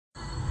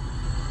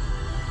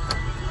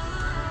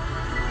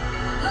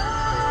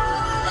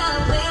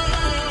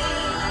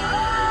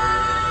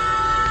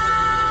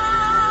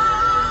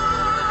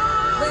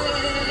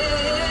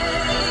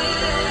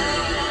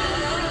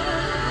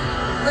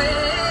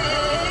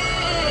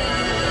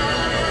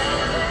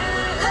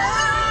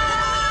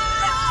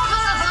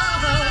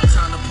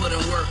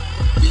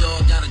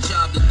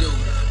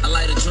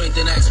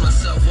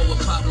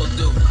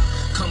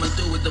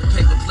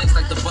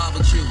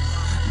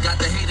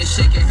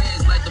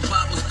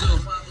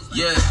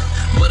Yeah,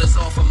 but it's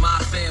all for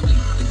my family.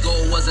 The goal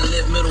wasn't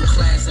live middle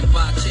class and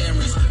buy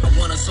Camrys. I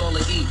want us all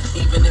to eat,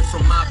 even if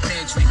from my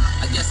pantry.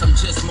 I guess I'm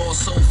just more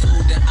soul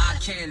food than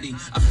eye candy.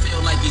 I feel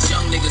like these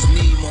young niggas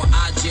need more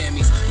eye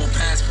jammies, more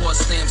passport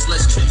stamps,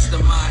 less trips to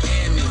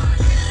Miami.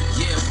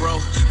 Yeah, bro,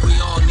 we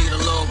all need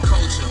a little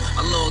culture,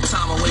 a little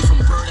time away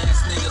from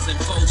bird-ass niggas and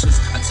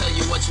vultures. I tell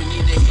you what you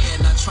need to hear,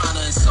 not trying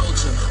to insult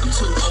you. I'm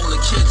too old to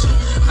kid you,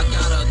 I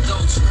gotta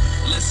adult you.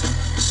 Listen,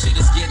 the shit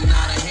is getting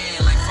out of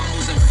hand like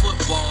fumbles in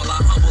football. I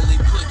humbly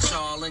put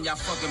y'all in your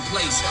fucking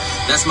place.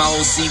 That's my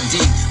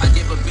OCD. I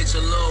give a bitch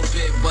a little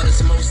bit, but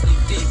it's mostly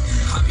deep.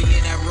 I be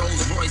in that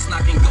Rolls Royce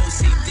knocking go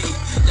CD.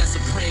 That's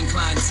supreme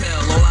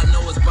clientele. All I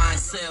know is buy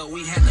and sell.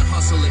 We had to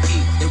hustle to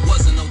eat. It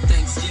wasn't no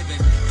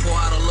Thanksgiving. Pour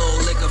out a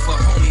little liquor for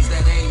homies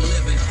that ain't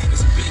living.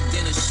 It's big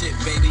dinner shit,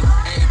 baby.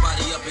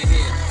 Everybody up in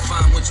here.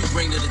 Find what you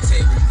bring to the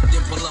table.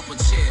 Then pull up a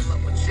chair.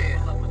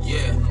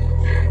 Yeah.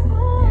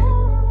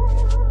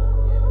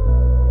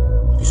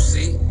 You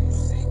see?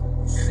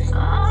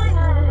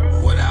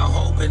 Without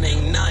hoping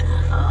ain't nothing.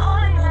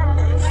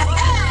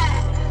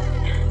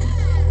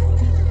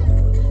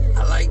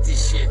 I like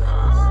this shit.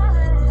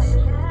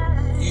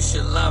 You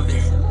should love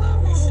it.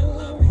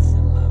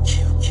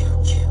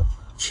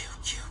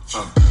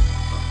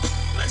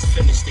 Let's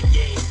finish the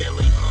game,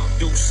 Billy.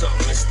 Do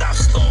something and stop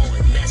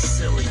stalling. That's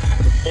silly.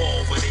 The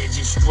ball over there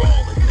just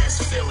drawing. That's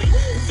Philly.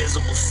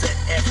 Invisible set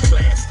F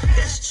class.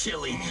 That's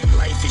chilly.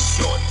 Life is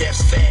short.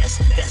 That's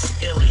fast. That's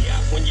illy.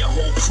 When your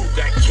whole crew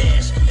got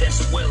cash. That's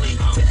Willie.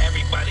 To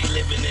everybody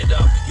living it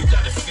up, you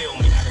gotta feel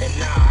me. And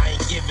nah, I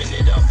ain't giving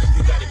it up.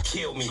 You gotta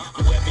kill me.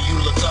 Whoever you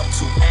look up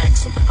to,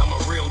 ask him. I'm a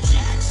real G.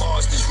 As far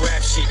as this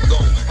rap shit go,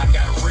 I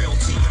got a real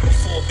T.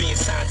 Before being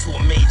signed to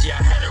a major,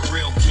 I had a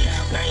real key.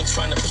 I ain't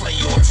trying to play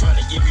you, I'm trying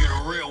to give you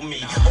the real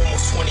me.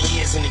 Almost 20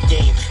 years in the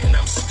game, and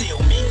I'm still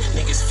me.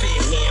 Niggas fear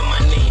hearing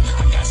my name.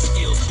 I got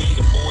skills, be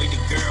the boy,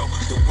 the girl,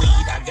 the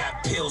weed. I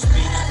got pills,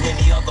 be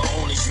many other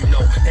owners, you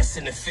know, that's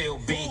in the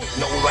field, be.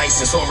 No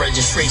license or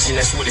registration,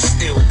 that's what it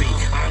still be.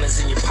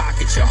 Honors in your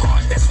pocket, your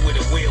heart, that's what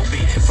it will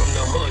be. From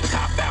the hood,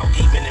 cop out,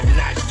 even if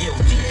not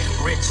guilty.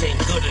 Rich ain't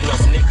good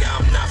enough, nigga,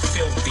 I'm not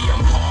filthy.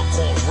 I'm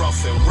hardcore, rough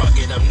and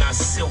rugged, I'm not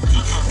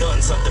silky.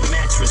 Guns under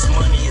mattress,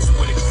 money is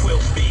what it will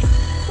be.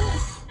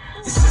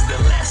 This is the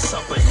last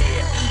supper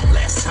here.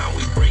 Last time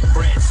we break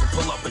bread, so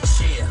pull up a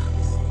chair.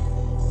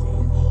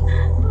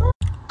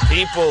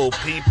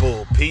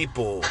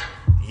 People.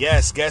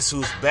 Yes, guess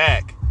who's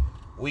back?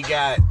 We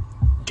got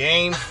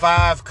Game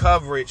 5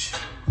 coverage.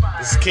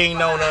 This is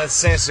Kingknown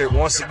Uncensored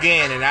once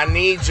again, and I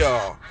need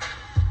y'all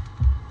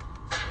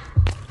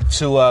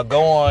to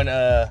go on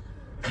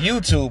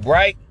YouTube,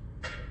 right?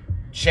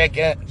 Check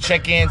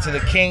into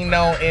the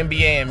Kingknown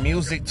NBA and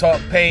Music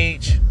Talk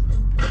page.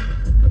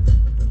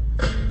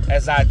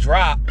 As I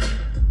dropped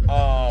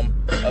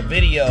a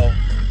video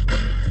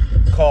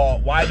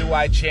called Why Do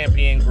I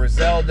Champion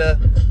Griselda?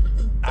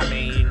 I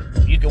mean,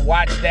 you can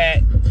watch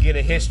that, get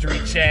a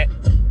history check.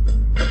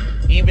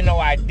 Even though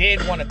I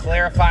did want to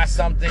clarify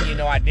something, you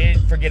know, I did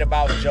forget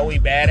about Joey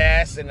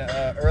Badass in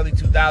the early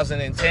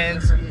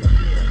 2010s.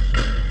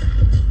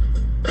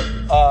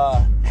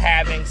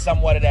 Having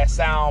somewhat of that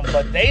sound,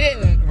 but they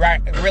didn't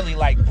really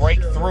like break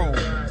through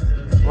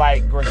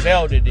like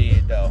Griselda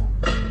did, though.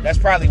 That's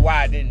probably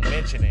why I didn't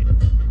mention it.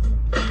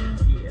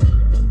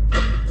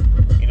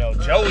 You know,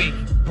 Joey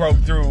broke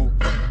through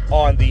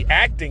on the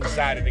acting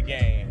side of the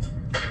game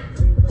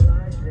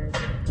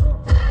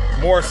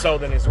more so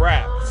than his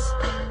raps.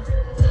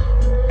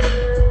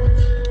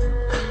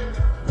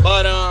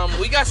 But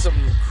we got some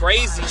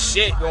crazy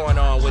shit going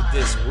on with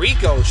this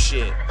Rico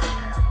shit.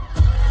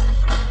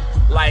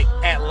 Like,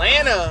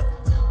 Atlanta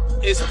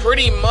is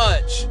pretty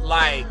much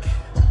like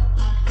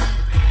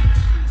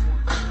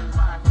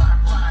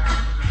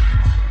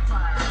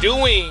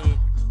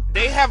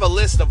they have a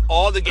list of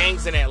all the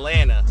gangs in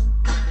Atlanta,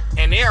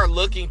 and they are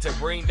looking to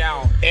bring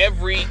down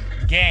every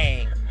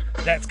gang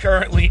that's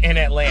currently in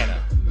Atlanta.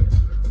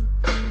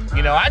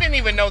 You know, I didn't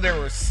even know there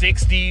were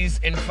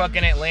 60s in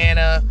fucking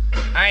Atlanta.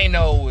 I didn't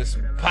know it was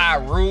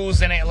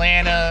Pyrus in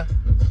Atlanta.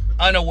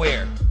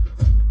 Unaware.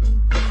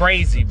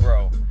 Crazy,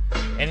 bro.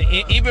 And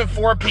even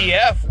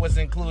 4PF was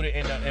included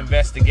in the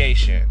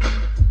investigation.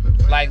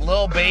 Like,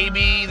 Lil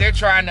Baby, they're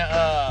trying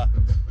to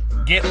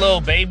get Lil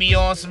Baby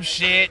on some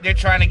shit. They're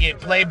trying to get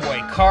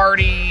Playboy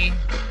Cardi.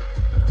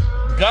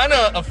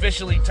 Gunna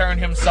officially turned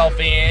himself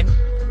in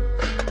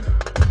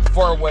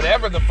for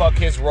whatever the fuck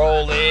his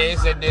role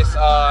is in this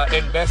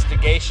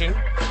investigation,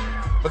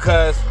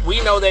 because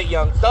we know that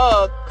Young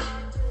Thug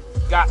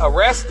got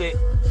arrested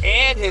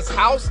and his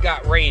house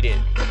got raided.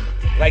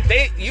 Like,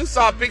 you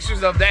saw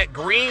pictures of that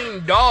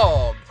green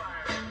dog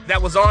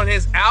that was on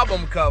his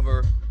album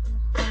cover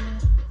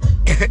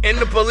in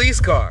the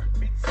police car.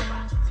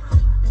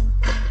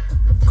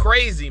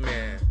 Crazy,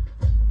 man.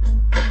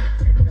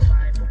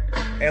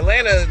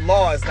 Atlanta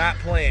law is not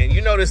playing.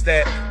 You notice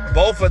that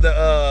both of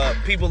the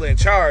people in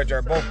charge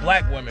are both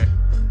black women.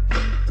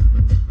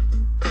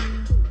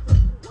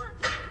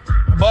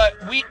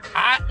 But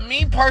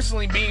me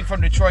personally being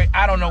from Detroit,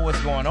 I don't know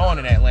what's going on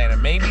in Atlanta.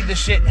 Maybe the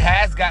shit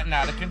has gotten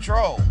out of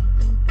control.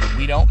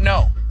 We don't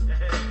know.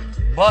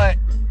 But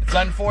it's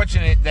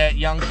unfortunate that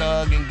Young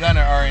Thug and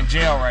Gunna are in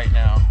jail right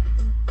now.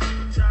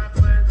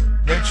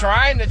 They're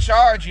trying to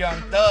charge Young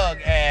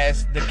Thug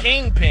as the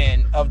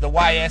kingpin of the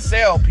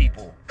YSL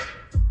people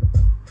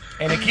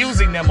and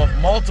accusing them of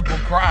multiple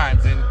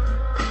crimes. And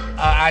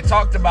I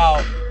talked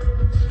about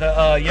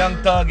the Young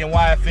Thug and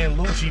YFN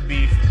Lucci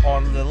beef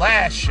on the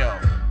last show.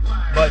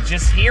 But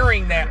just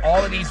hearing that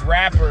all of these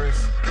rappers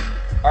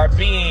are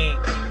being,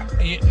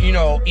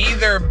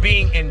 either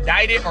being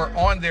indicted or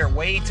on their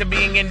way to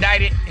being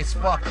indicted is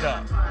fucked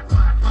up.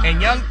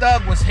 And Young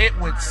Thug was hit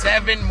with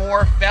 7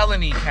 more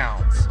felony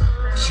counts.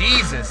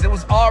 Jesus, it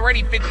was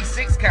already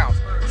 56 counts.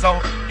 So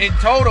in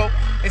total,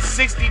 it's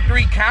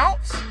 63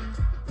 counts?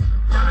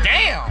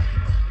 Damn.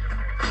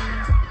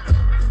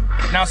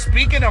 Now,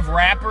 speaking of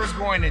rappers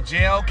going to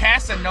jail,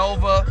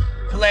 Casanova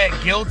pled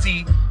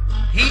guilty.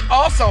 He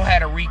also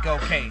had a RICO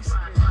case.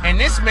 And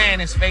this man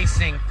is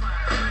facing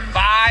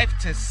 5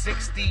 to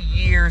 60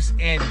 years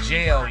in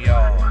jail,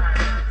 y'all.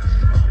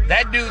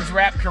 That dude's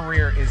rap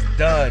career is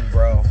done,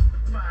 bro.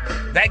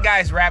 That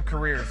guy's rap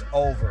career is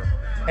over.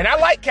 And I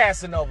like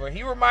Casanova.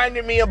 He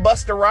reminded me of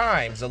Busta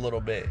Rhymes a little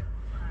bit.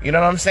 You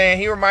know what I'm saying?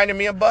 He reminded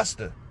me of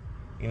Busta.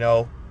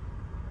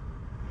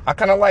 I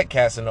kind of like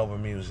Casanova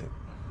music.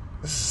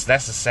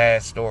 That's a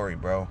sad story,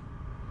 bro.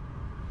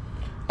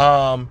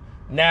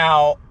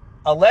 Now,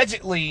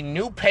 allegedly,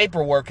 new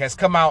paperwork has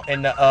come out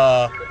in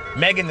the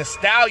Megan Thee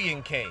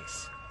Stallion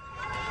case.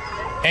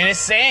 And it's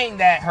saying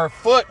that her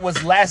foot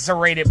was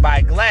lacerated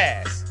by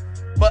glass.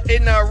 But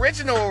in the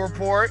original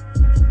report,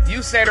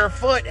 you said her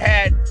foot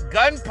had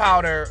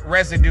gunpowder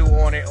residue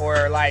on it,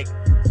 or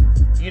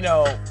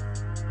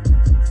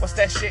what's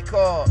that shit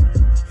called?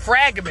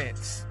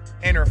 Fragments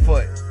in her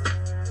foot.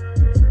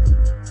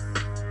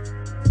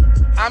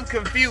 I'm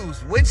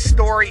confused. Which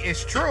story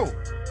is true?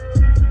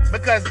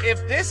 Because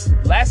if this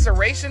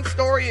laceration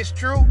story is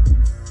true,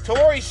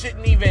 Tory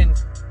shouldn't even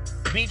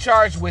be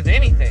charged with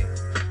anything.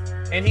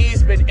 And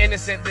he's been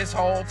innocent this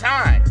whole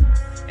time.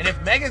 And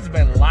if Megan's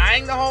been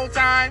lying the whole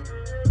time,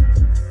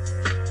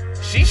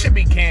 she should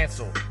be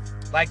canceled.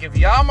 Like, if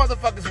y'all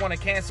motherfuckers want to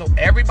cancel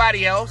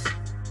everybody else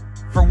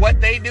for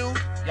what they do,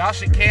 y'all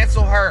should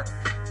cancel her.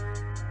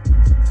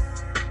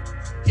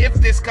 If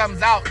this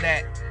comes out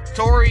that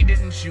Tory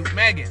didn't shoot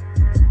Megan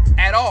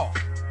at all,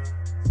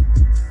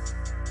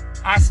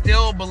 I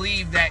still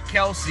believe that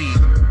Kelsey,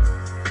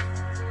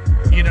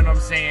 you know what I'm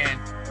saying,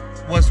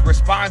 was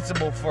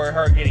responsible for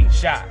her getting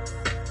shot.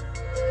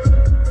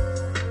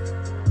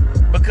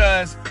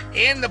 Because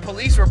in the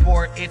police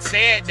report, it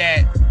said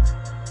that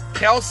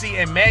Kelsey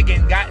and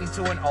Megan got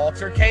into an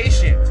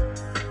altercation.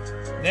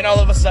 Then all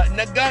of a sudden,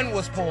 a gun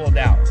was pulled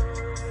out.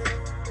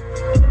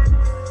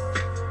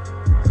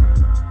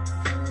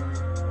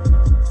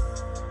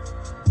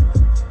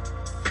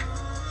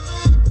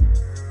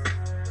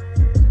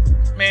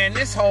 Man,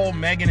 this whole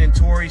Megan and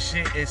Tory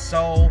shit is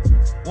so...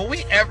 Will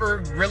we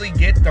ever really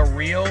get the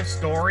real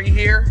story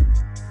here?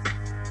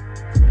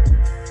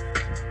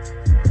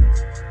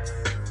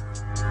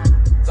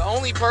 The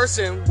only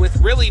person with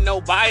really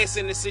no bias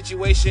in this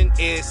situation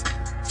is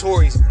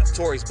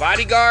Tory's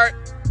bodyguard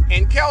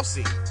and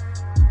Kelsey.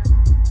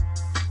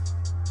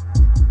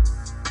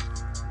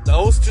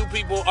 Those two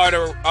people are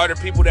the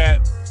people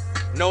that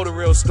know the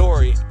real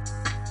story.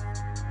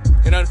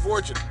 And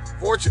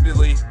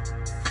unfortunately,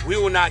 we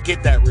will not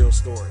get that real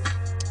story.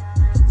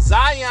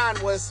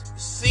 Zion was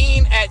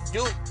seen at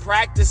Duke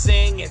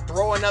practicing and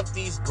throwing up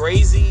these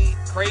crazy,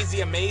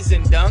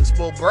 amazing dunks.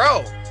 But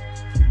bro,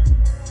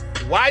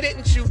 why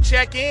didn't you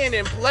check in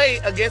and play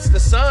against the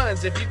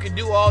Suns if you could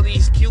do all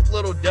these cute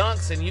little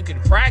dunks and you can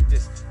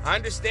practice? I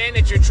understand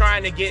that you're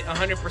trying to get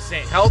 100%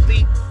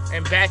 healthy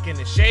and back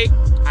into shape.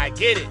 I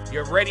get it.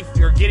 You're ready.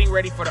 You're getting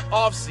ready for the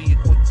off season.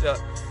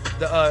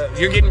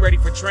 You're getting ready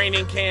for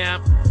training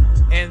camp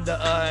and the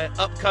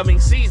upcoming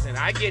season.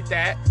 I get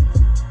that.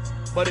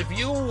 But if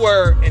you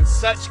were in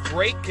such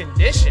great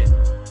condition,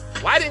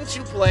 why didn't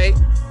you play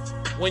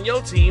when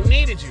your team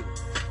needed you?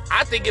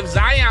 I think if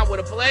Zion would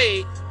have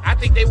played, I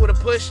think they would have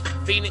pushed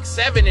Phoenix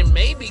 7 and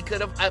maybe could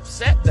have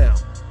upset them.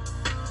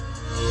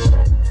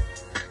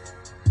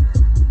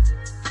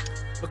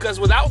 Because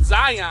without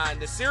Zion,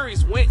 the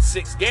series went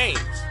 6 games.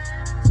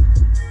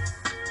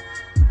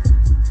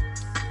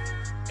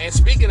 And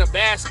speaking of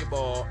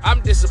basketball, I'm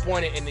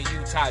disappointed in the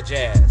Utah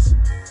Jazz.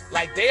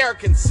 Like, they are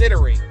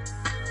considering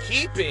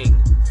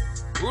keeping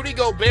Rudy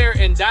Gobert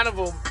and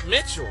Donovan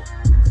Mitchell.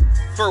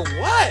 For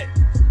what?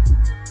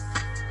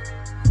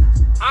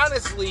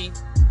 Honestly,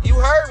 you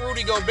heard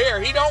Rudy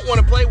Gobert. He don't want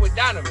to play with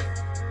Donovan.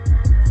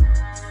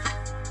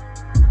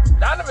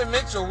 Donovan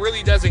Mitchell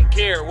really doesn't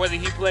care whether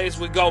he plays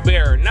with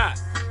Gobert or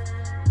not.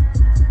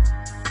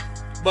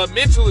 But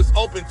Mitchell is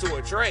open to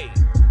a trade.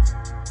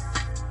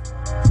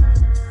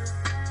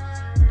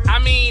 I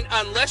mean,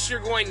 unless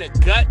you're going to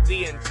gut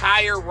the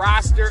entire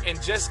roster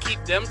and just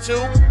keep them two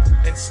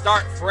and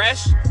start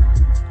fresh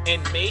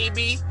and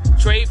maybe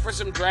trade for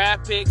some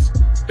draft picks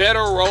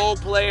better role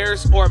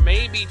players, or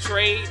maybe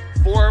trade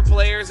 4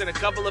 players and a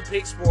couple of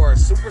picks for a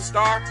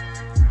superstar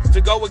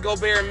to go with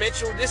Gobert and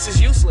Mitchell, this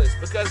is useless,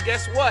 because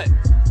guess what?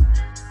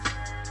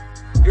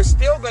 You're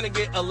still going to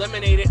get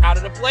eliminated out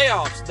of the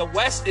playoffs. The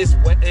West is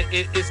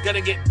going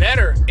to get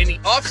better in the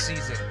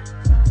offseason.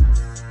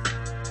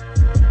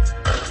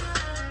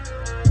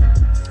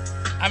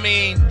 I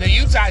mean, the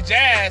Utah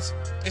Jazz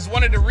is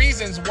one of the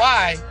reasons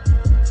why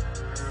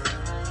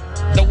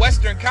the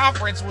Western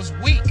Conference was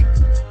weak.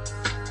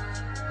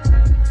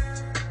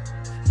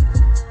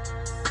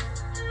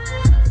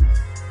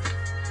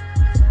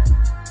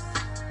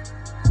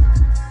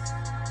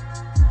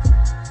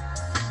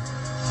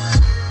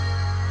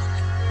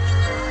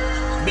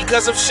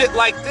 Because of shit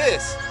like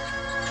this.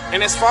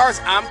 And as far as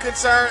I'm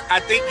concerned, I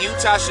think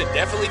Utah should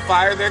definitely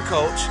fire their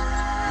coach.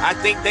 I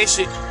think they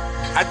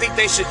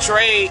should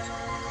trade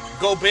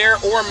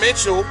Gobert or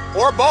Mitchell,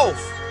 or both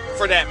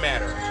for that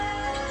matter.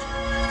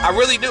 I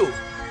really do.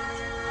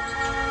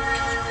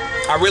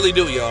 I really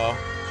do, y'all.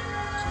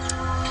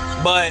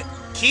 But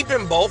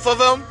keeping both of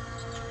them,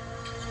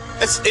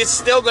 it's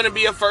still going to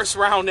be a first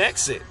round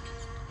exit,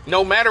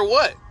 no matter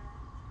what.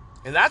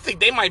 And I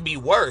think they might be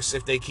worse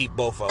if they keep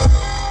both of them.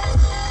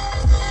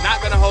 Not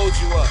going to hold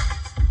you up.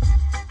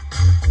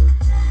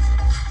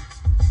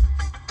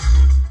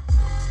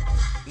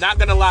 Not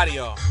going to lie to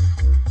y'all.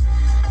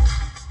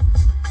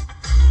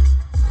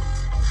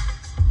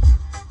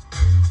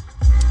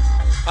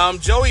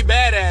 Joey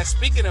Badass,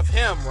 speaking of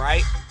him,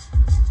 right?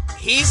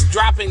 He's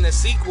dropping the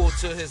sequel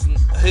to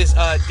his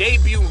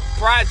debut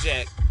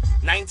project,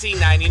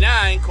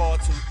 1999,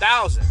 called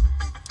 2000.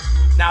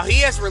 Now, he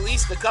has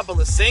released a couple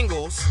of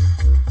singles,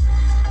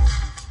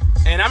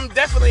 and I'm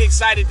definitely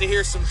excited to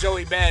hear some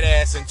Joey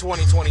Badass in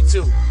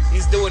 2022.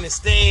 He's doing his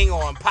thing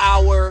on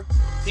Power.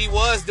 He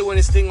was doing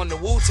his thing on the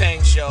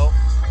Wu-Tang show,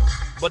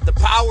 but the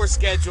Power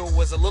schedule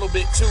was a little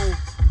bit too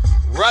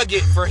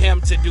rugged for him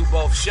to do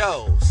both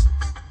shows.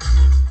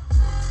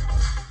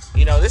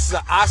 You know, this is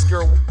an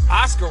Oscar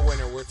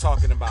winner we're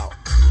talking about.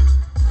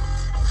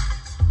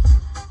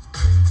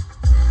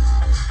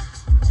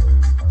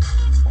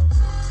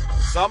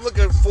 So I'm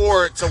looking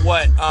forward to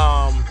what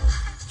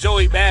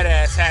Joey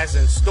Badass has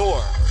in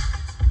store.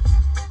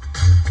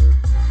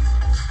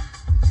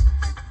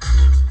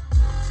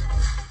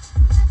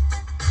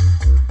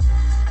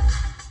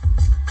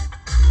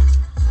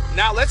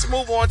 Now let's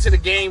move on to the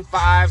Game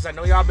 5s. I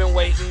know y'all been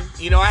waiting.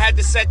 You know, I had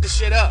to set the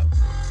shit up.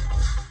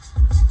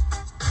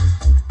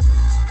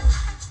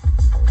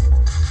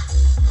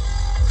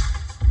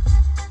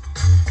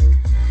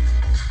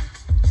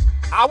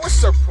 I was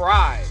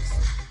surprised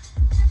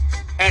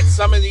at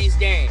some of these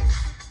games.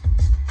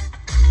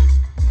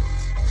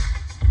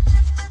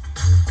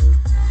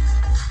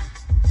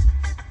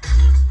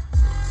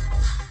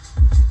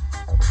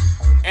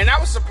 And I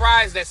was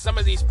surprised at some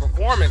of these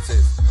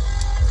performances.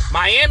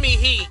 Miami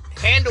Heat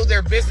handled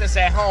their business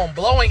at home,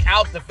 blowing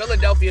out the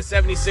Philadelphia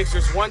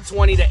 76ers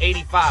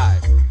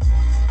 120-85.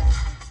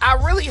 I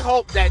really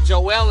hope that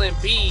Joel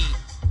Embiid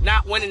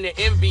not winning the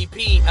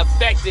MVP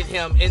affected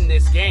him in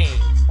this game.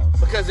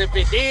 Because if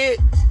it did,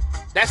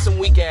 that's some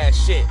weak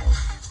ass shit.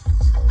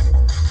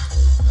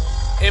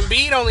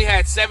 Embiid only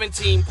had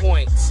 17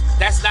 points.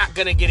 That's not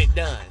going to get it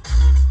done.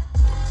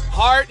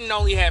 Harden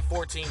only had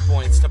 14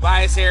 points.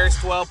 Tobias Harris,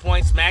 12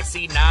 points.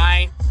 Maxey,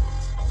 9.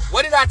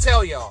 What did I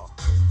tell y'all?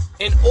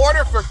 In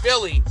order for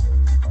Philly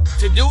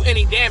to do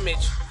any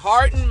damage,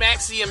 Harden,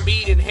 Maxey,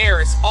 Embiid, and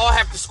Harris all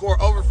have to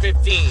score over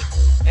 15.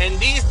 And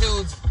these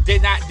dudes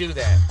did not do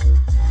that.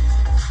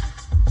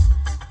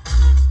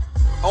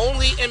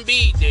 Only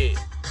Embiid did.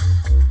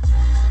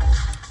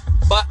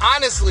 But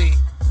honestly,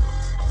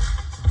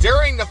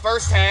 during the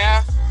first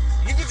half,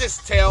 you could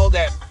just tell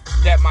that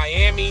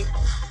Miami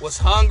was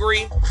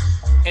hungry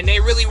and they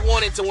really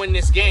wanted to win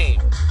this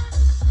game.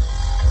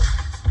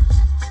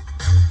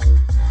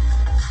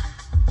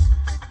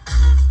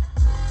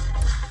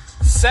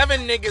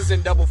 Seven niggas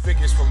in double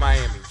figures for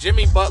Miami.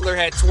 Jimmy Butler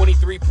had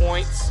 23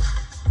 points.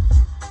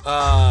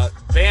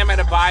 Bam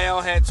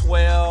Adebayo had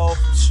 12.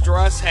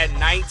 Struss had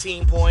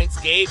 19 points.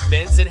 Gabe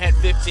Vincent had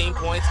 15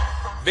 points.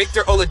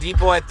 Victor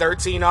Oladipo had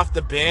 13 off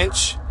the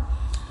bench.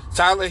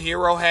 Tyler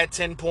Hero had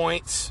 10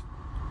 points.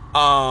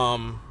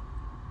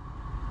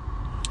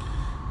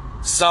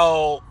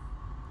 So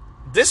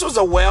this was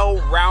a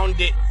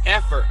well-rounded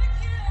effort.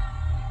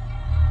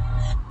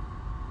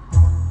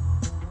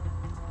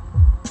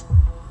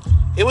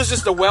 It was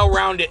just a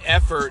well-rounded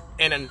effort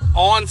and an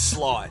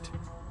onslaught.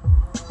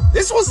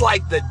 This was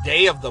like the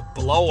day of the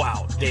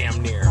blowout,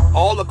 damn near,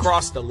 all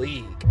across the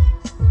league.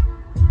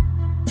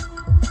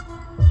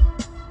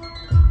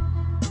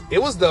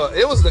 It was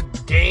the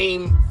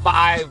Game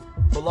 5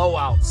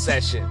 blowout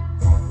session,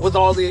 with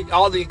all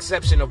the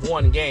exception of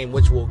one game,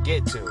 which we'll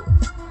get to.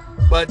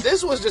 But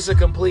this was just a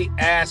complete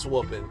ass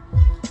whooping.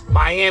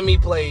 Miami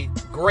played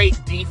great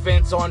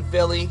defense on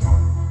Philly,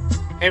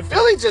 and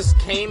Philly just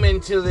came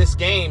into this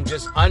game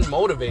just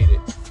unmotivated,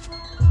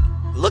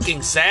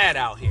 looking sad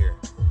out here.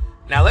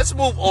 Now let's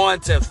move on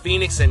to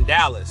Phoenix and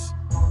Dallas.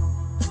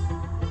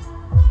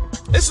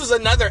 This was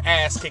another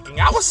ass kicking.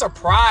 I was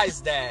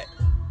surprised that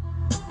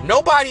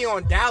nobody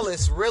on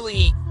Dallas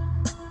really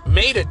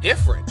made a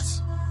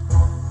difference.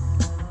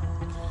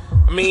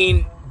 I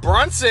mean,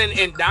 Brunson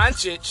and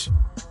Doncic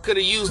could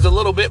have used a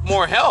little bit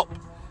more help.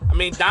 I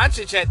mean,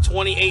 Doncic had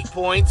 28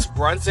 points,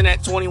 Brunson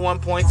had 21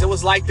 points. It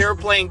was like they were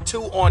playing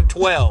 2 on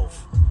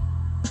 12.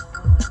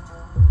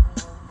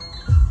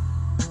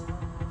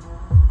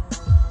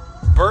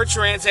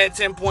 Bertrand's had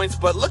 10 points,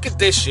 but look at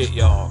this shit,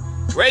 y'all.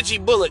 Reggie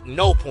Bullock,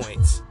 no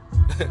points.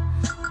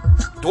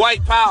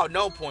 Dwight Powell,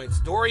 no points.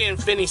 Dorian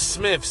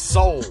Finney-Smith,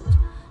 sold.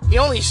 He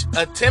only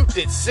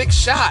attempted 6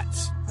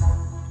 shots.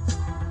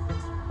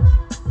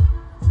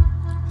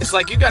 It's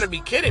like, you got to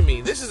be kidding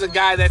me. This is a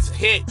guy that's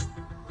hit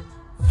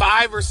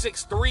 5 or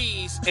 6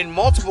 threes in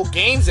multiple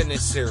games in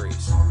this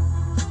series.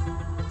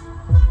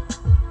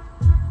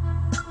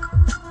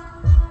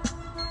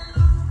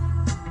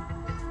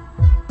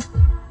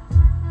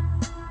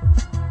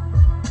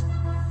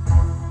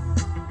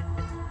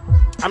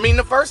 I mean,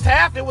 the first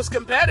half, it was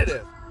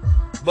competitive.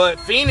 But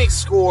Phoenix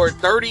scored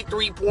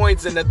 33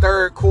 points in the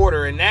third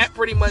quarter, and that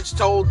pretty much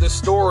told the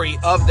story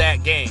of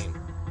that game.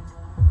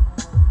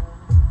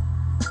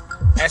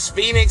 As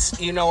Phoenix,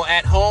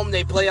 at home,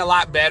 they play a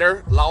lot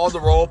better. All the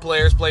role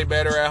players play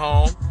better at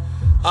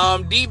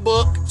home.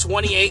 D-Book,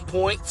 28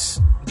 points.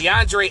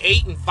 DeAndre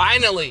Ayton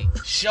finally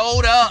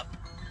showed up.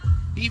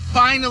 He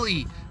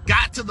finally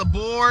got to the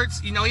boards.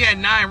 He had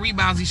 9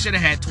 rebounds. He should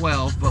have had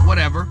 12, but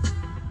whatever.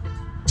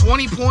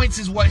 20 points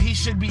is what he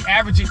should be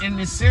averaging in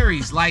this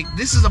series. Like,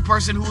 this is a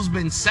person who's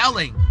been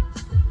selling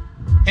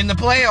in the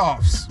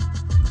playoffs.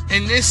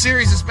 In this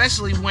series,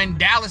 especially when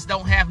Dallas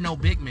don't have no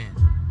big men.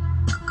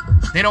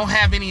 They don't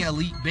have any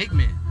elite big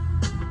men.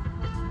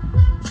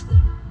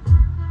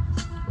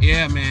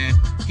 Yeah, man.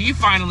 He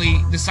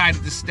finally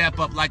decided to step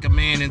up like a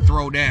man and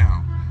throw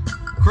down.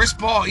 Chris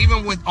Paul,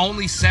 even with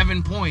only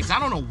 7 points, I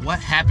don't know what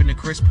happened to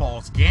Chris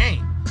Paul's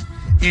game.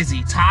 Is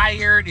he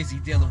tired? Is he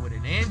dealing with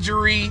an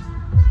injury?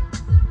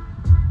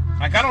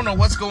 Like, I don't know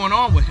what's going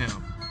on with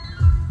him.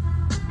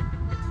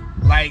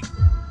 Like,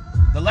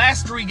 the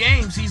last 3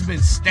 games, he's been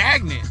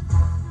stagnant.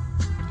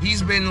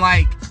 He's been,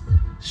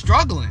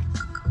 struggling.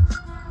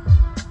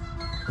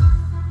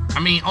 I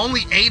mean,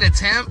 only 8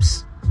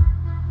 attempts.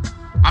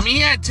 I mean,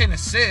 he had 10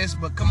 assists,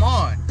 but come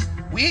on.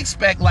 We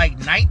expect,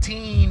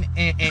 19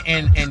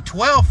 and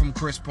 12 from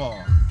Chris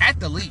Paul, at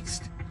the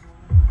least.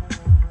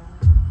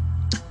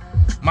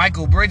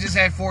 Michael Bridges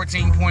had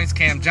 14 points.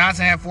 Cam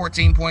Johnson had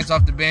 14 points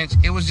off the bench.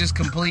 It was just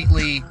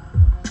completely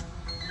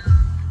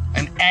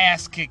an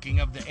ass-kicking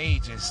of the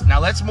ages. Now,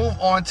 let's move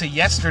on to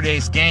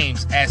yesterday's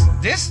games, as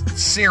this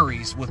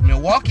series with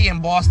Milwaukee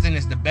and Boston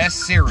is the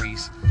best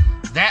series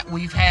that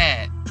we've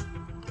had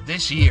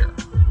this year.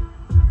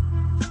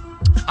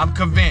 I'm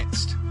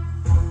convinced.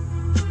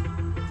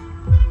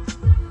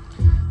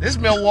 This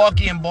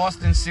Milwaukee and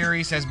Boston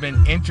series has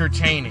been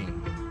entertaining.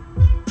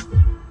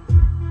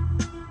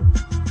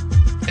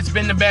 It's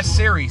been the best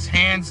series,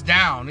 hands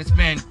down. It's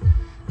been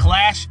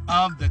Clash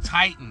of the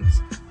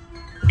Titans.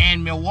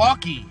 And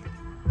Milwaukee,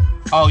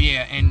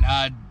 and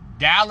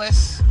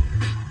Dallas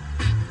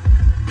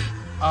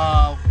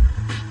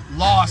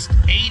lost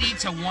 80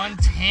 to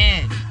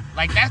 110.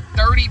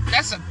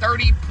 That's a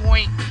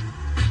 30-point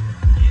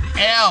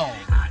L.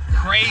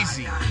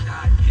 Crazy.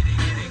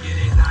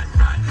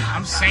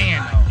 I'm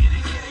saying, though.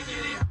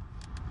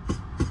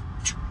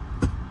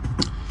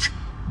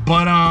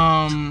 But,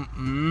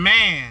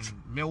 man,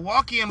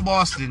 Milwaukee and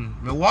Boston.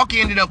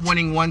 Milwaukee ended up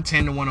winning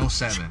 110 to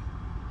 107.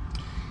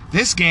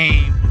 This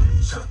game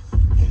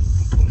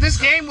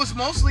was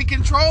mostly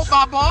controlled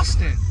by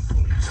Boston.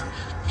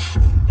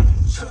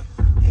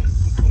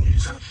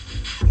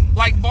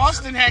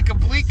 Boston had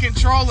complete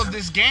control of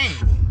this game.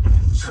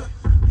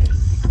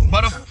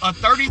 But a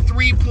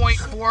 33-point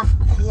fourth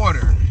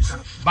quarter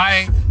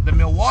by the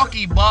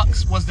Milwaukee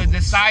Bucks was the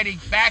deciding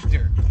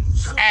factor,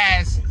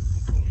 as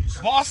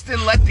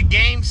Boston let the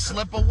game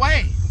slip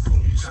away.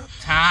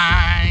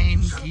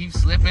 Time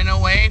keeps slipping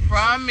away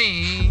from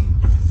me.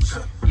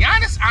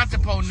 Giannis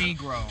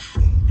Antetokounmpo.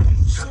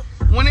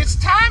 When it's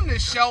time to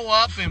show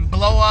up and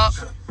blow up,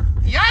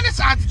 Giannis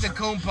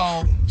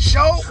Antetokounmpo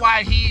showed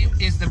why he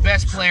is the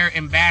best player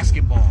in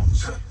basketball.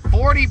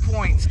 40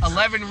 points,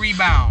 11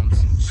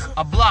 rebounds,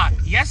 a block.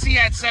 Yes, he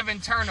had 7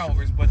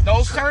 turnovers, but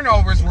those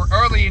turnovers were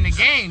early in the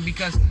game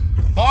because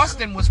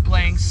Boston was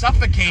playing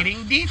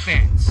suffocating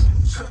defense.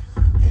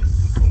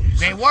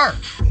 They were.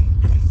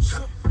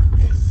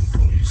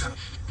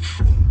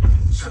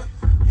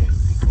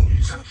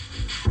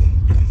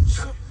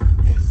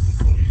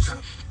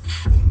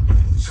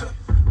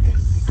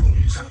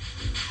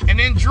 And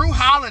then Drew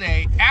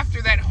Holiday,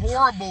 after that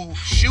horrible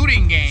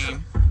shooting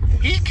game,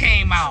 he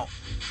came out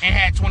and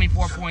had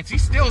 24 points. He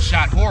still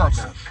shot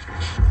horrible.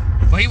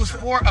 But he was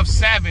 4 of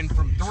 7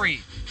 from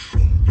 3.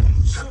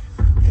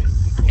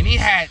 And he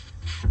had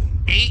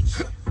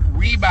 8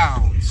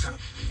 rebounds,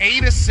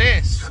 8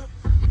 assists.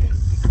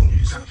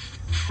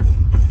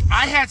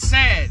 I had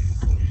said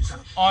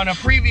on a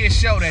previous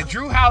show that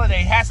Drew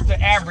Holiday has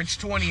to average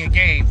 20 a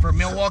game for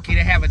Milwaukee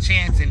to have a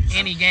chance in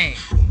any game.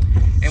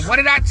 And what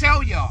did I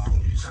tell y'all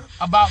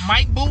about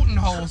Mike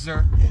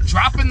Budenholzer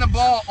dropping the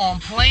ball on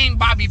playing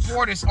Bobby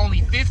Portis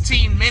only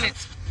 15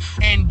 minutes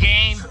in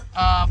game 4?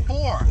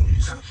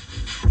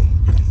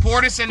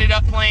 Portis ended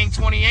up playing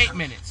 28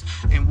 minutes.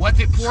 And what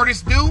did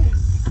Portis do?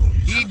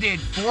 He did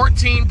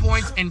 14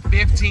 points and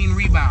 15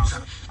 rebounds.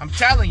 I'm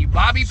telling you,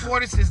 Bobby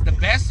Portis is the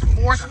best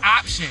fourth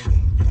option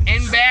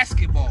in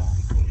basketball.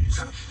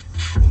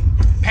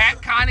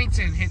 Pat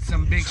Connaughton hit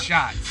some big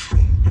shots.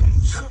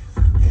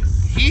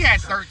 He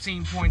had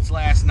 13 points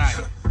last night.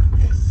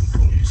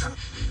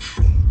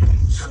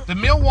 The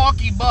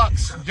Milwaukee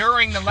Bucks,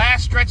 during the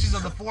last stretches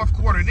of the fourth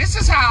quarter, this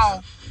is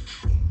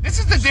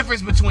the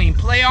difference between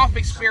playoff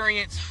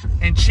experience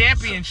and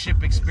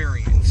championship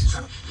experience.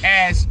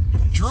 As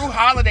Drew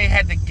Holiday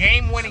had the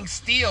game-winning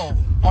steal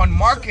on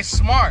Marcus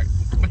Smart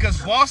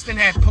because Boston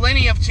had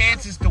plenty of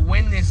chances to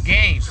win this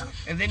game.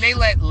 And then they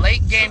let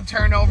late-game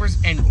turnovers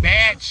and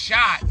bad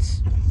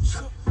shots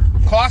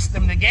cost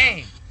them the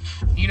game.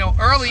 You know,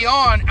 early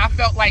on, I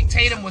felt like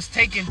Tatum was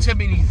taking too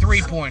many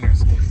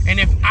three-pointers. And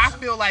I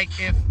feel like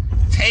if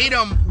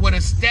Tatum would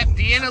have stepped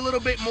in a little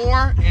bit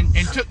more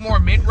and took more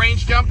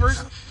mid-range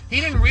jumpers,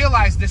 he didn't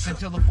realize this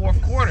until the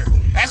fourth quarter.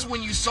 That's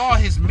when you saw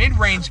his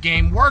mid-range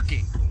game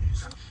working.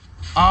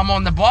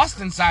 On the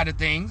Boston side of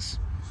things,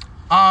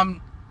 but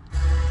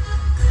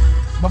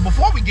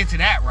before we get to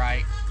that,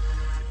 right,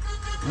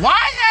 why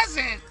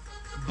hasn't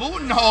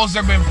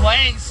Budenholzer been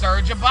playing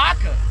Serge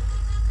Ibaka?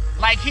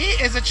 Like, he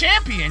is a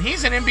champion.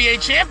 He's an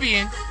NBA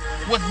champion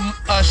with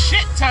a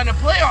shit ton of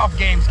playoff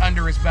games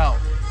under his belt.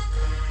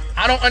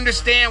 I don't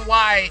understand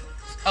why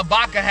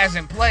Ibaka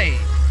hasn't played.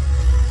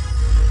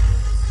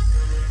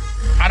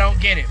 I don't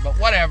get it, but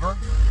whatever.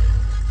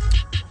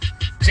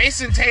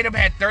 Jason Tatum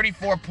had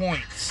 34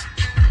 points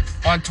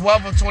on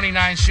 12 of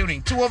 29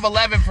 shooting. 2 of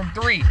 11 from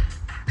 3.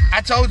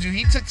 I told you,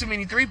 he took too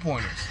many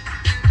three-pointers.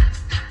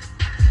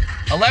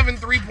 11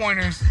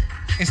 three-pointers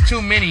is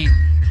too many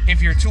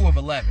if you're 2 of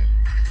 11.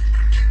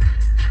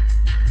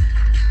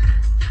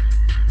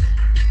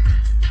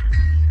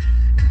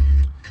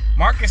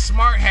 Marcus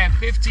Smart had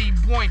 15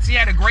 points. He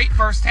had a great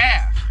first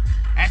half.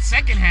 At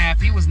second half,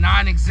 he was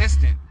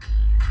non-existent.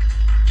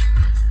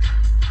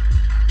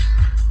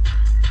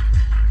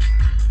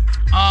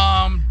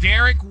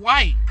 Derek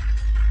White,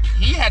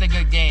 he had a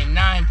good game,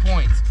 9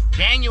 points.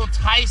 Daniel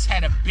Tice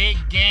had a big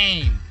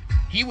game.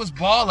 He was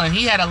balling.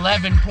 He had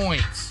 11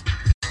 points.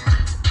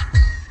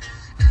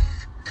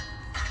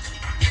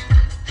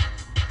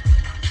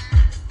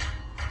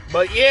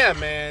 But yeah,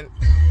 man.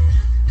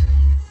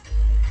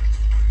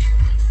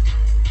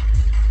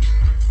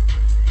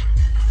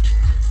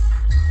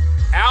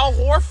 Al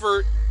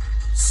Horford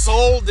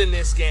sold in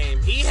this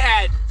game. He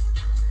had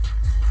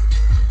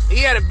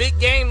a big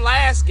game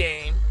last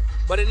game,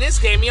 but in this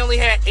game he only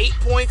had 8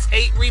 points,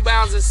 8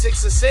 rebounds, and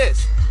 6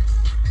 assists.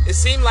 It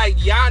seemed like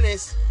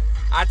Giannis,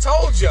 I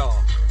told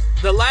y'all,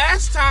 the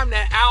last time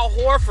that Al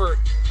Horford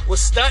was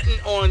stunting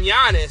on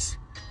Giannis,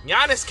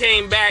 Giannis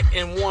came back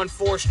and won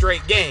 4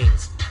 straight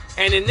games.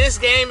 And in this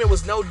game, it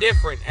was no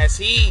different as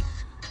he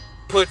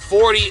put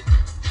 40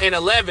 and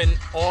 11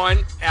 on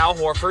Al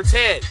Horford's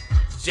head.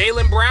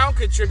 Jaylen Brown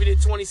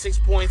contributed 26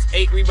 points,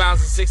 8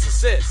 rebounds, and 6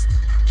 assists.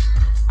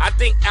 I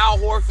think Al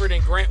Horford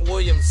and Grant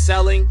Williams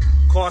selling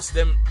cost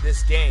them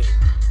this game.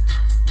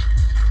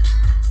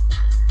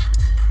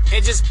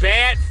 And just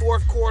bad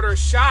fourth quarter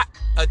shot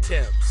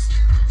attempts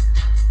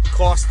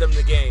cost them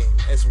the game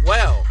as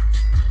well.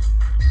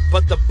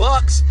 But the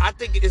Bucks, I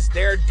think it's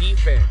their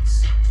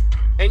defense.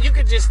 And you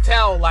can just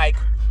tell, like,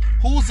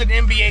 who's an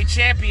NBA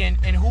champion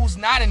and who's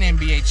not an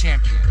NBA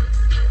champion.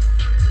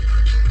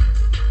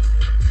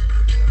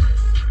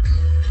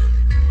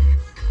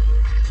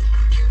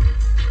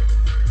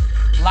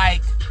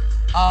 Like,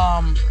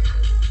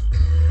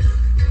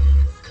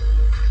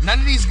 none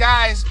of these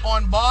guys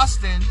on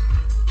Boston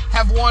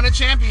have won a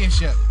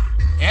championship.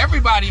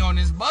 Everybody on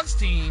this Bucks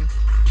team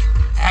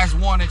has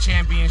won a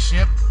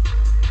championship,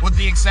 with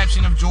the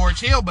exception of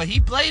George Hill, but he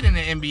played in the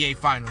NBA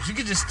Finals. You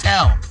could just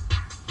tell.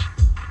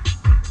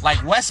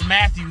 Like, Wes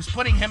Matthews,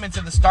 putting him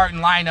into the starting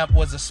lineup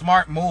was a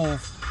smart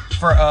move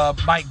for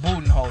Mike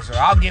Budenholzer.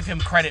 I'll give him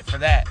credit for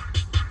that.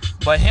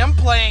 But him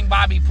playing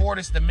Bobby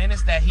Portis the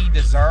minutes that he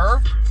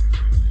deserved,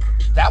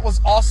 that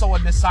was also a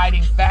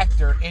deciding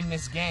factor in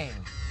this game.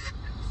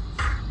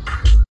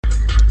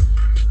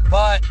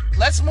 But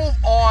let's move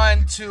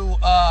on to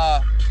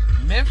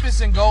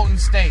Memphis and Golden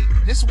State.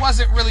 This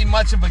wasn't really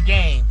much of a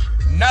game.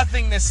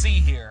 Nothing to see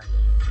here,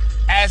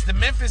 as the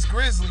Memphis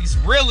Grizzlies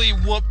really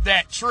whooped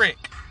that trick.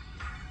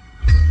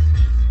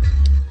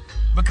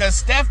 Because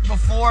Steph,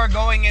 before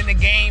going into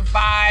Game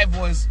 5,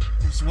 was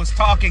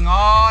talking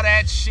all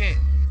that shit.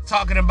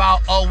 Talking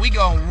about, oh, we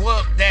gonna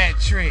whoop that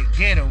trick.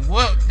 Get him,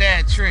 whoop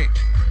that trick.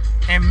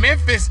 And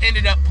Memphis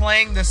ended up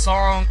playing the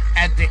song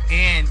at the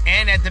end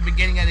and at the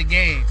beginning of the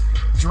game.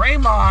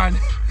 Draymond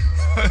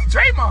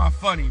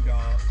funny,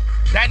 dog.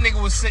 That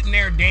nigga was sitting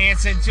there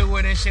dancing to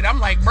it and shit. I'm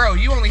like, bro,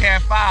 you only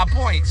had 5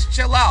 points.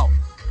 Chill out.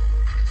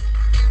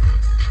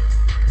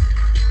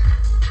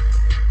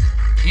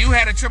 You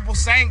had a triple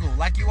single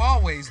like you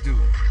always do.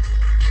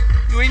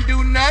 You ain't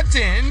do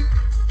nothing.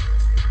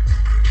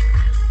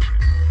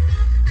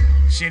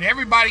 Shit,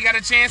 everybody got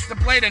a chance to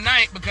play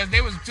tonight because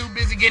they was too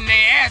busy getting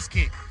their ass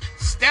kicked.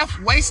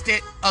 Steph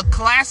wasted a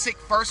classic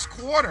first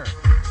quarter.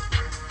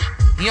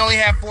 He only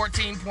had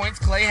 14 points.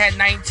 Clay had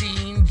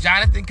 19.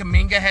 Jonathan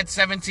Kuminga had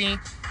 17.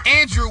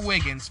 Andrew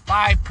Wiggins,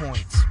 5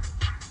 points.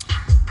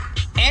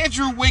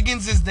 Andrew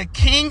Wiggins is the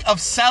king of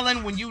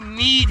selling when you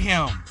need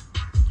him.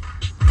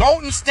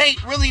 Golden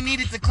State really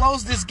needed to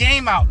close this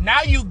game out.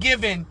 Now you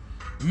giving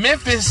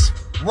Memphis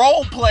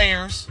role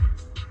players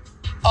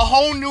a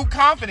whole new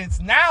confidence.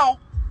 Now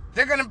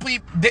they're going to be.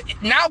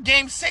 Now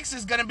Game 6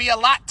 is going to be a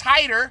lot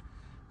tighter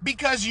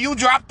because you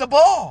dropped the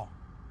ball.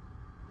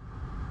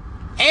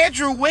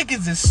 Andrew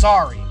Wiggins is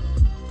sorry.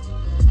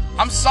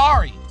 I'm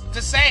sorry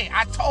to say.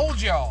 I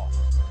told y'all.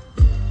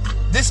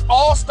 This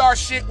all-star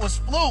shit was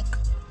fluke.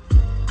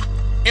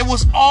 It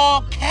was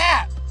all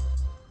cap.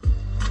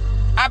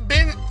 I've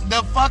been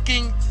the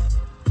fucking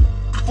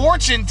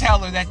fortune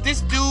teller that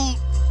this dude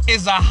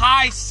is a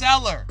high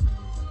seller.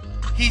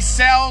 He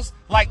sells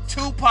like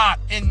Tupac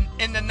in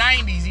the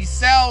 90s. He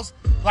sells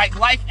like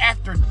Life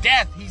After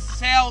Death. He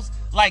sells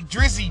like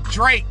Drizzy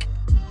Drake.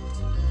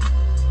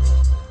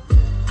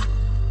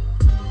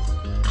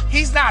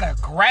 He's not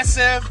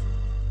aggressive.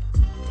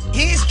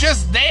 He's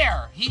just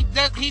there. He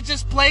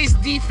just plays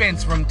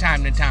defense from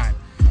time to time.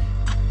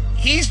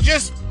 He's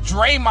just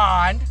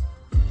Draymond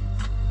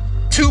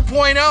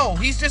 2.0.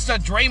 He's just a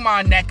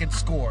Draymond that could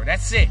score.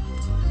 That's it.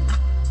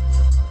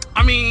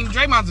 I mean,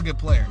 Draymond's a good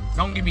player.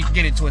 Don't get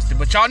it twisted.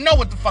 But y'all know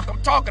what the fuck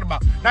I'm talking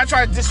about. Not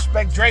trying to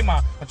disrespect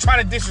Draymond. I'm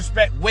trying to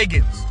disrespect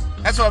Wiggins.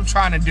 That's what I'm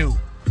trying to do.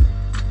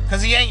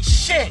 Because he ain't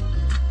shit.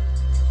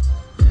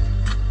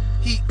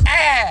 He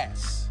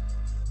ass.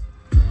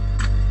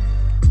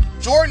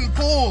 Jordan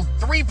Poole,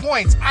 3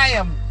 points. I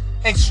am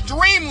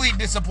extremely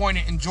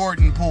disappointed in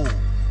Jordan Poole.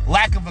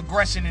 Lack of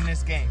aggression in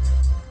this game.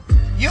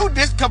 You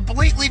just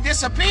completely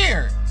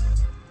disappeared.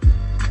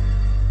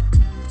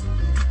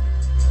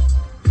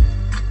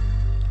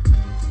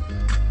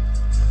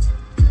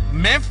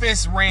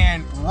 Memphis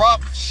ran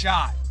rough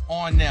shot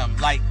on them.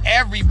 Like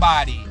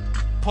everybody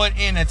put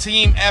in a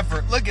team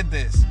effort. Look at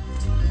this.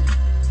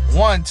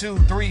 1, 2,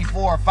 3,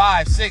 4,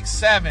 5, 6,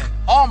 7.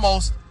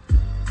 Almost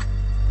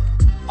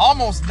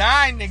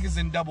 9 niggas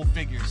in double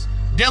figures.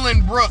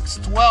 Dylan Brooks,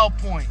 12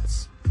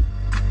 points.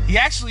 He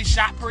actually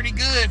shot pretty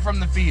good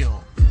from the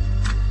field.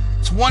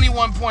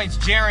 21 points,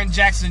 Jaren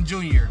Jackson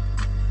Jr.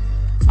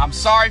 I'm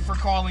sorry for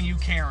calling you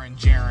Karen,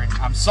 Jaren.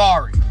 I'm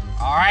sorry.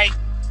 All right?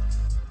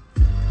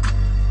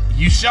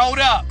 You showed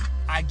up.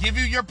 I give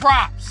you your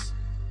props.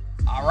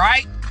 All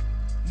right?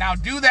 Now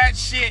do that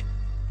shit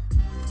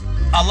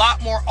a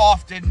lot more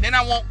often. Then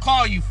I won't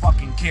call you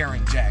fucking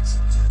Karen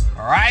Jackson.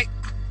 All right?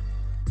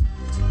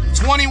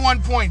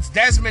 21 points,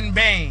 Desmond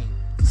Bane.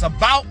 It's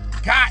about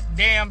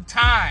goddamn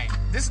time.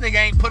 This nigga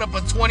ain't put up a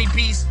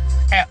 20-piece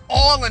at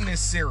all in this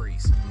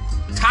series.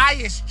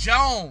 Tyus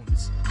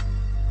Jones.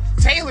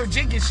 Taylor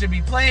Jenkins should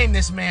be playing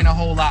this man a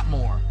whole lot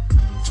more.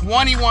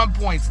 21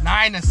 points,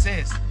 9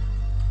 assists.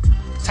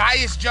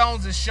 Tyus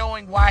Jones is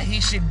showing why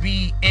he should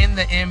be in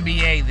the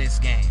NBA this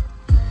game.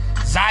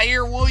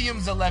 Zaire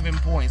Williams, 11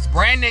 points.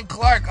 Brandon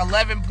Clark,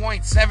 11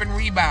 points, 7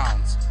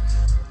 rebounds.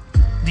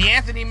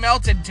 DeAnthony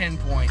Melton, 10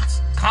 points.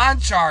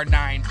 Conchar,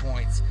 9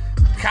 points.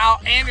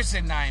 Kyle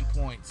Anderson, 9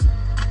 points.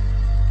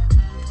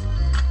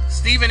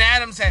 Steven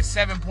Adams had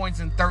 7 points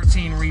and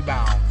 13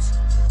 rebounds.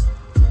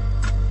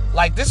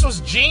 Like, this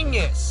was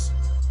genius.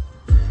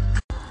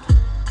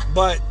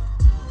 But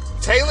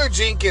Taylor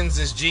Jenkins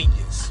is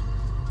genius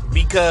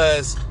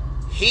because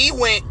he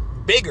went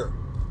bigger.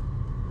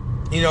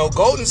 You know,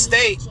 Golden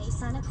State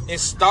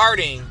is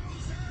starting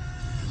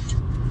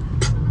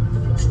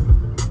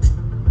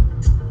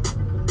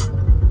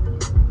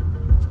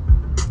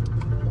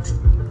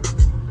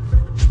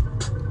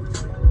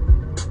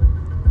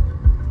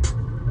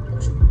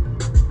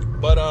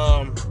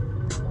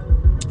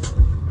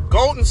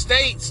Golden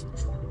State's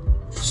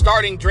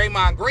starting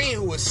Draymond Green,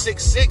 who was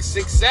 6'6",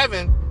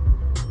 6'7",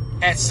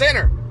 at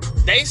center.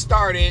 They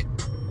started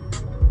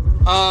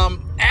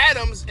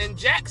Adams and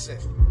Jackson,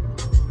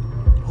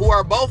 who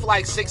are both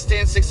like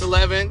 6'10",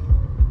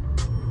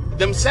 6'11",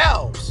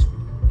 themselves.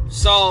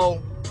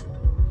 So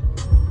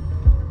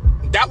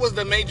that was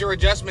the major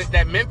adjustment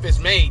that Memphis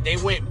made. They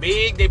went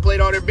big. They played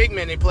all their big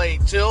men. They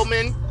played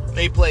Tillman.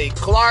 They played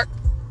Clark.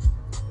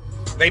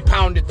 They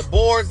pounded the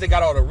boards. They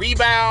got all the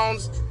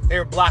rebounds. They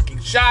were blocking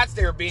shots.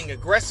 They were being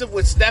aggressive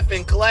with Steph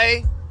and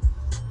Clay.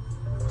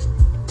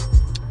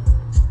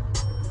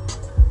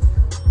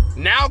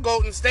 Now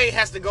Golden State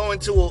has to go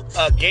into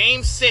a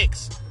Game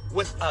 6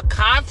 with a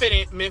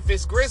confident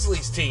Memphis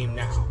Grizzlies team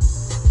now.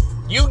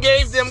 You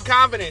gave them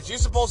confidence. You're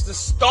supposed to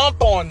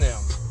stomp on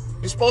them.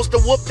 You're supposed to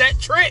whoop that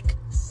trick,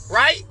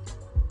 right?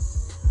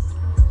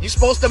 You're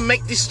supposed to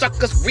make these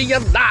suckers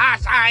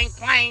realize I ain't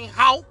playing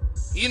hoe.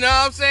 You know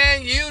what I'm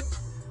saying? You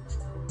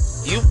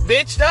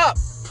bitched up.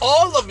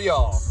 All of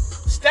y'all.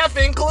 Steph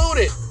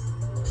included.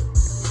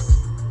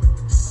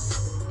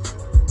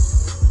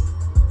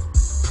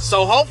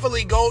 So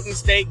hopefully Golden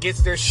State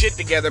gets their shit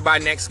together by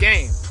next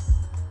game.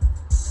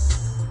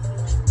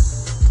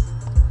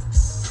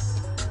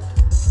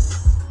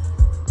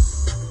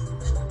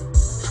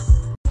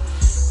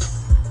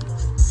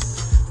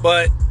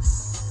 But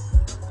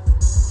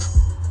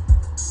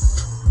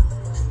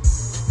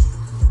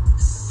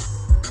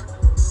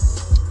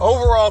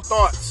overall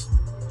thoughts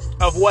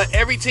of what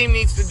every team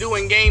needs to do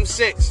in Game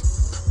 6.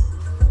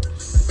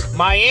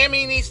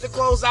 Miami needs to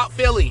close out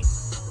Philly.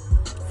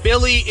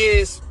 Philly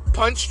is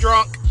punch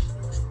drunk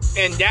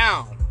and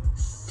down.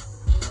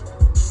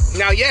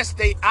 Now, yes,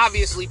 they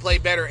obviously play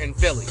better in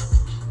Philly.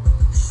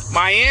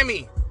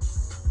 Miami,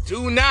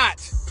 do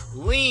not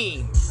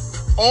lean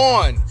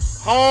on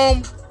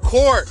home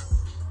court,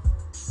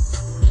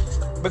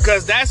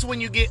 because that's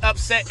when you get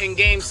upset in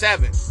Game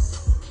 7.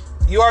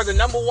 You are the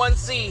number 1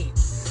 seed,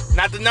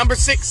 not the number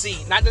 6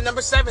 seed, not the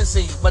number 7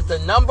 seed, but the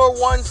number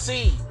 1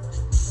 seed.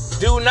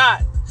 Do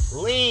not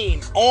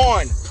lean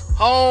on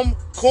home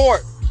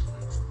court.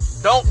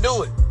 Don't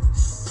do it,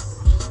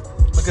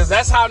 because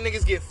that's how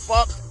niggas get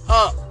fucked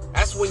up.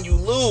 That's when you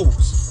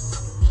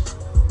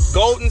lose.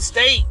 Golden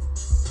State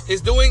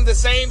is doing the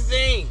same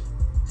thing,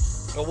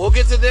 but we'll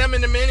get to them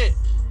in a minute.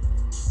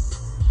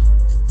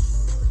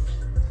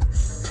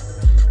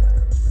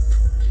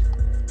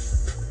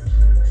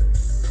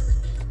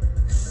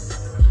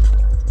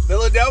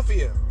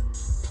 Philadelphia,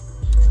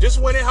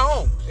 just win at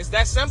home. It's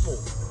that simple.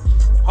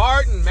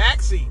 Harden,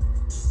 Maxey,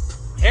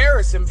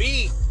 Harris, and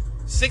Embiid,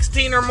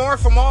 16 or more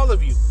from all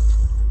of you.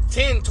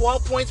 10,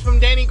 12 points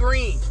from Danny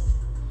Green.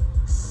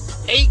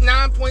 8,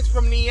 9 points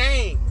from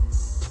Niang.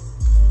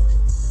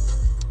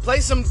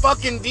 Play some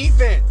fucking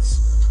defense.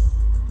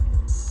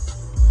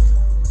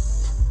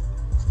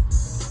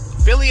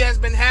 Philly has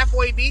been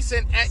halfway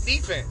decent at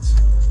defense.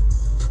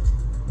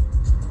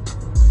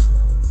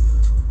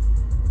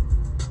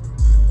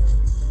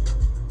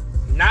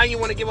 Now you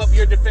want to give up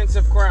your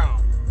defensive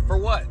crown. For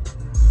what?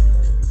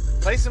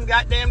 Play some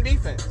goddamn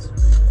defense.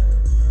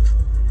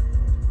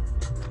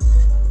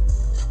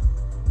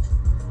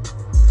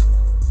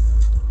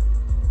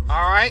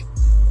 All right.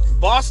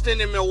 Boston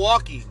and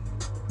Milwaukee.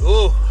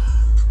 Ooh.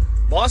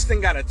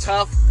 Boston got a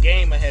tough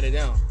game ahead of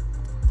them.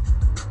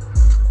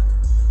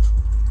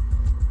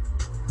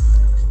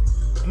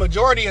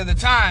 Majority of the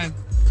time,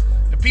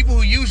 the people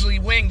who usually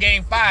win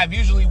Game 5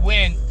 usually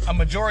win a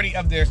majority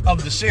of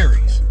the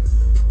series.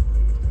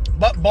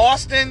 But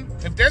Boston,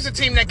 if there's a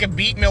team that can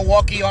beat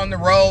Milwaukee on the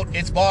road,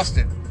 it's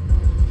Boston.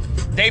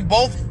 They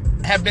both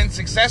have been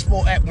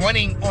successful at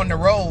winning on the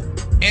road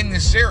in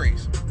this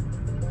series.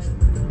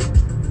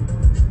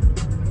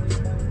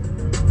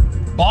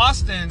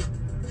 Boston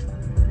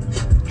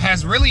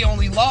has really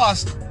only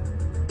lost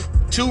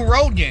 2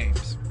 road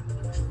games.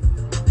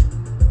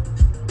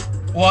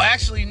 Well,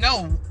 actually,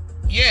 no.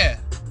 Yeah,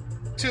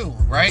 2,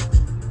 right?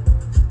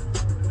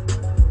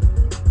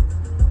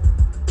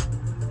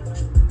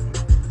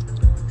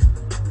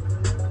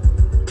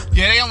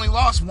 Yeah, they only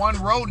lost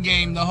 1 road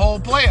game the whole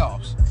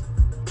playoffs.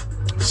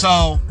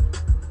 So,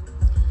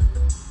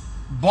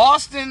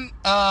 Boston,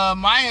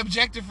 my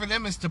objective for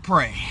them is to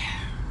pray.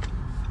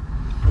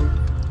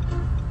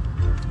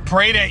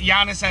 Pray that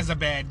Giannis has a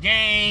bad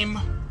game.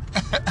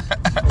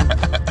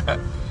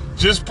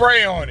 Just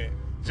pray on it.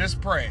 Just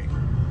pray.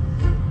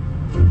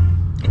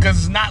 Because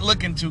it's not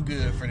looking too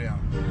good for them.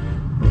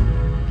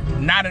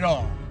 Not at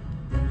all.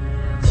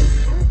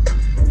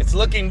 It's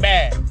looking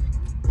bad.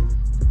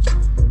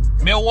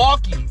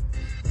 Milwaukee,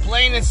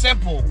 plain and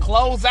simple,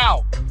 close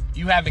out.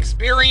 You have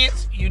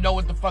experience. You know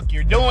what the fuck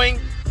you're doing.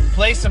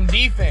 Play some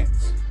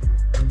defense.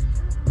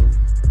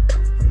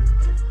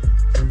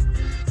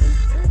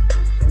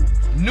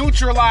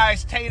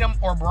 Neutralize Tatum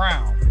or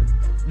Brown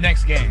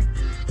next game.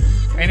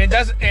 And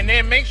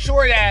then make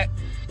sure that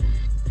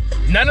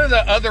none of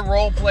the other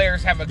role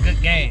players have a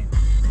good game.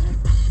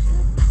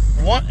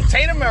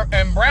 Tatum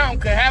and Brown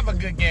could have a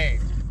good game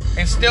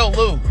and still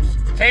lose.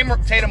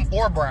 Tatum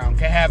or Brown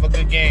can have a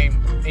good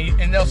game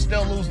and they'll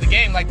still lose the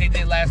game like they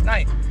did last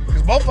night.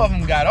 Because both of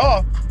them got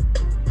off.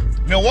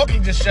 Milwaukee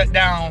just shut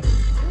down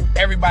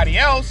everybody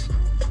else.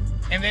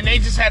 And then they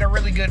just had a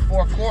really good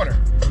fourth quarter.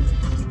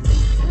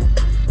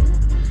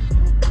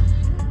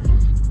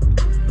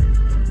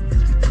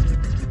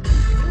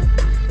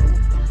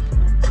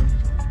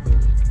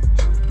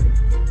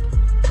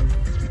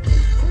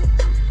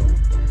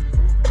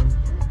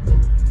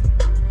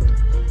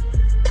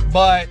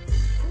 But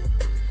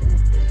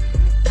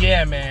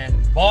yeah, man,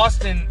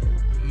 Boston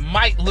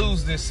might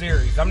lose this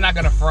series. I'm not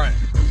gonna front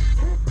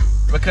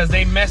because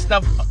they messed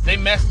up.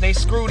 They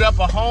screwed up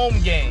a home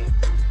game.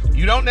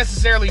 You don't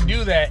necessarily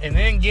do that and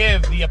then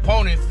give the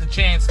opponents the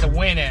chance to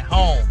win at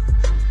home,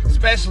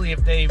 especially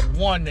if they've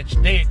won.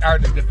 They are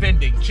the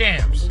defending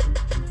champs.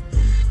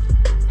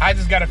 I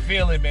just got a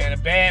feeling, man, a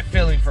bad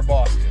feeling for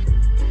Boston.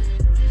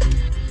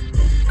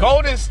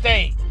 Golden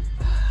State.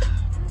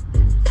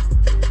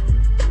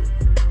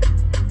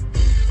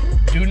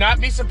 not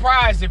be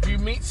surprised if you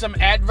meet some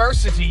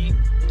adversity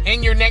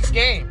in your next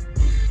game.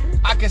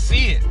 I can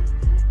see it.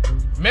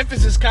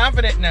 Memphis is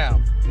confident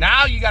now.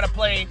 Now you got to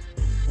play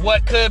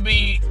what could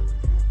be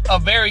a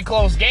very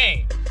close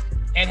game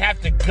and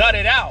have to gut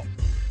it out.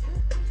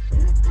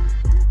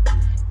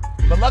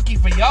 But lucky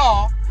for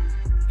y'all,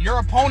 your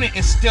opponent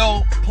is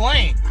still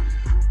playing.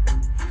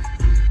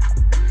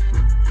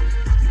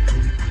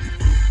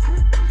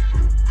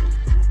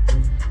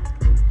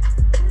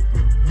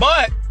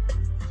 But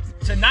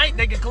tonight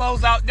they can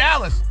close out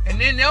Dallas,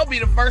 and then they'll be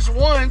the first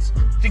ones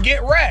to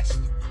get rest.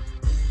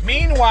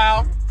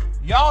 Meanwhile,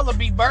 y'all will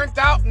be burnt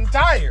out and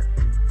tired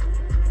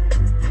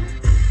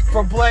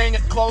from playing a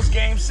close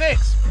game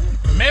 6.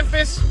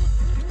 Memphis,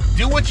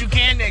 do what you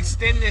can to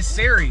extend this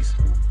series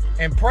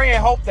and pray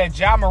and hope that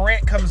Ja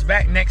Morant comes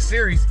back next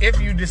series if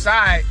you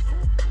decide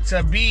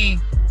to be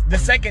the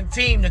second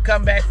team to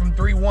come back from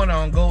 3-1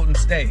 on Golden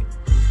State.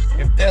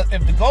 If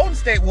the Golden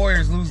State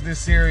Warriors lose this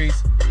series,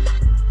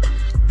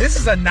 this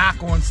is a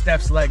knock on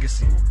Steph's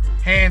legacy,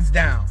 hands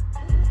down.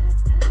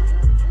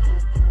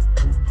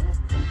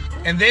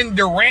 And then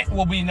Durant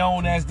will be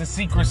known as the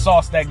secret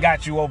sauce that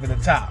got you over the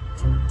top.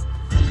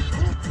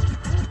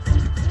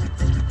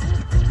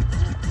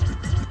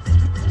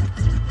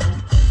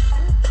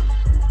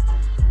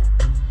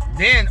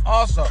 Then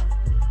also,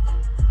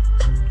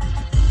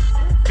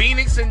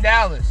 Phoenix and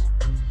Dallas.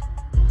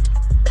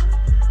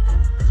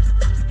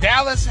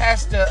 Dallas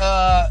has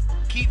to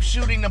keep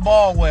shooting the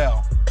ball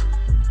well,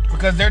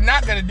 because they're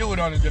not going to do it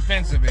on the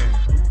defensive end.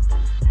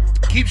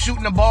 Keep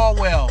shooting the ball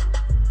well.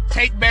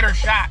 Take better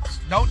shots.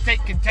 Don't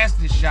take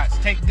contested shots.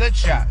 Take good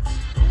shots.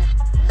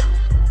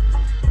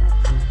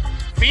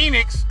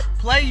 Phoenix,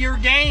 play your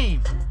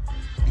game.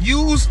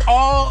 Use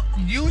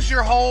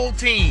your whole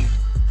team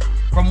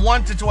from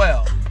 1 to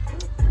 12.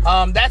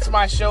 That's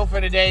my show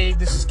for today.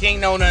 This is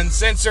Kingknown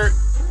Uncensored,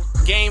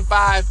 Game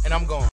 5, and I'm going.